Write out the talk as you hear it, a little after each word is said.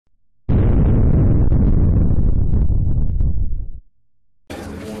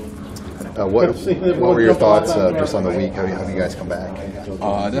What were your thoughts just on the week? How have you guys come back?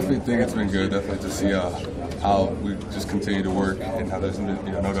 I definitely think it's been good. Definitely to see how we just continue to work and how there's been,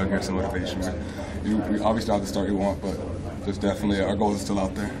 no doubt here some motivation. We obviously don't have the start you want, but there's definitely our goal is still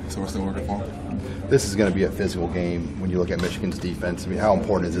out there, so we're still working for it. This is going to be a physical game when you look at Michigan's defense. I mean, how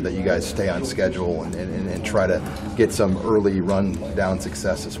important is it that you guys stay on schedule and try to get some early run-down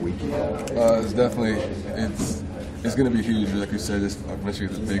success this week? It's definitely it's going to be huge. Like you said,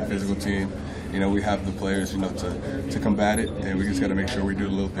 Michigan's a big physical team. We have the players, to combat it, and we just got to make sure we do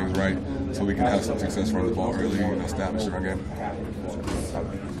the little things right so we can have some success running the ball early and establish the run game.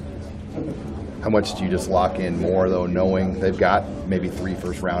 How much do you just lock in more, though, knowing they've got maybe 3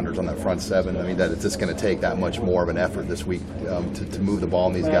 first-rounders on that front 7? I mean, that it's just going to take that much more of an effort this week to move the ball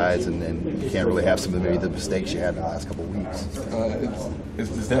on these guys, and you can't really have some of maybe the mistakes you had in the last couple of weeks.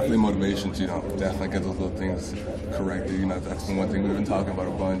 It's definitely motivation to definitely get those little things corrected. That's the one thing we've been talking about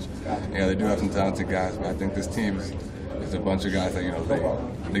a bunch. They do have some talented guys, but I think this team is a bunch of guys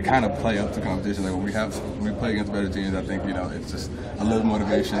that they kind of play up to competition. Like when we play against better teams, I think it's just a little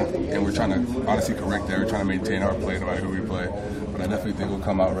motivation, and we're trying to honestly correct that. We're trying to maintain our play no matter who we play. But I definitely think we'll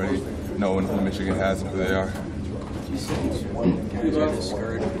come out ready, knowing who Michigan has and who they are. Do you think you guys are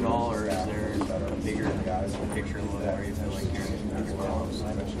discouraged at all, or is there a bigger picture where you feel like you're close?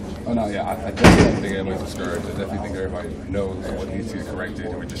 Oh no, yeah, I definitely think everybody's discouraged. I definitely think everybody knows what needs to be corrected,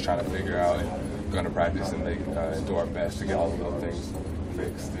 and we're just trying to figure out and going to practice and do our best to get all of those things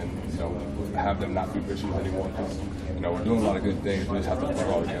fixed and have them not be issues anymore. Because we're doing a lot of good things. We just have to put it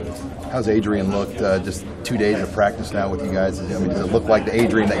all together. How's Adrian looked? Just 2 days of practice now with you guys. I mean, does it look like the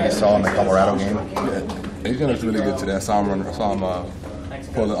Adrian that you saw in the Colorado game? Yeah, Adrian looks really good today. I saw him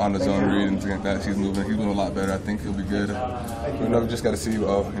pull it on the zone read and things like that. He's moving a lot better. I think he'll be good. We just got to see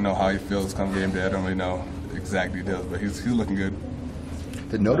how he feels come game day. I don't really know the exact details, but he's looking good.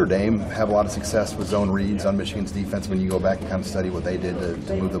 Did Notre Dame have a lot of success with zone reads on Michigan's defense when you go back and kind of study what they did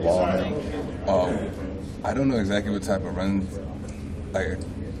to move the ball? I don't know exactly what type of runs,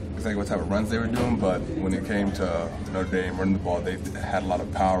 they were doing, but when it came to Notre Dame running the ball, they had a lot of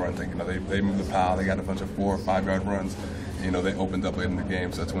power runs. They moved the pile. They got a bunch of 4 or 5 yard runs. They opened up late in the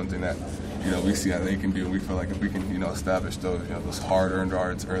game, so that's one thing that we see how they can do. And we feel like if we can establish those hard-earned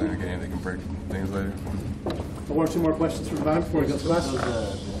yards early in the game, they can break things later. 1 or 2 more questions from Devine before we go to class. Those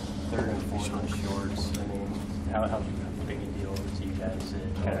 3rd and 4th shorts. I mean, how big a deal is to you guys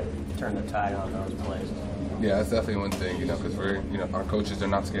to kind of turn the tide on those plays? Yeah, that's definitely one thing, because we're, our coaches, they're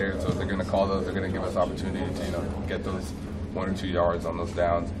not scared, so if they're going to call those, they're going to give us opportunity to, get those 1 or 2 yards on those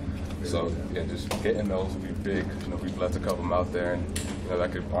downs. So, yeah, just hitting those would be big. We've left a couple of them out there, and,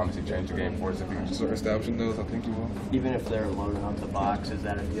 that could honestly change the game for us if we can just start establishing those. I think we will. Even if they're loading up the box, is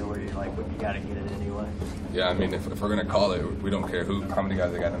that a deal where you're like, you got to get it anyway? Yeah, I mean, if we're going to call it, we don't care how many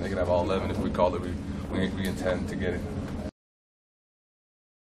guys they got, and they can have all 11. If we call it, we intend to get it.